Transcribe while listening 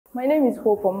My name is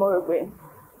Omorogbe.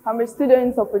 I'm a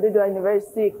student of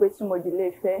University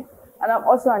Ile-Ife, and I'm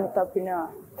also an entrepreneur.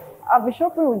 I've been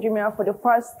shopping with Jumia for the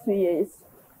past 2 years,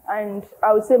 and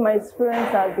I would say my experience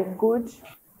has been good.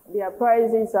 Their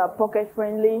prices are pocket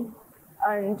friendly,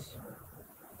 and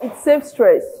it saves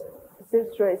stress. It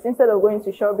saves stress. Instead of going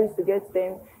to Shoppers to get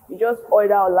them, you just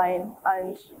order online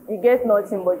and you get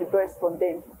nothing but the best from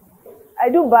them. I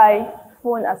do buy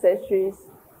phone accessories,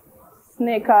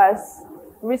 sneakers,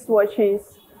 wristwatches,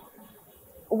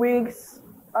 wigs,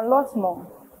 and lots more.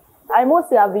 I must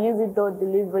say I've been using door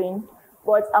delivering,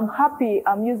 but I'm happy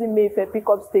I'm using Ile-Ife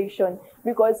pickup station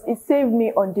because it saved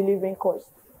me on delivering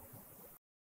costs.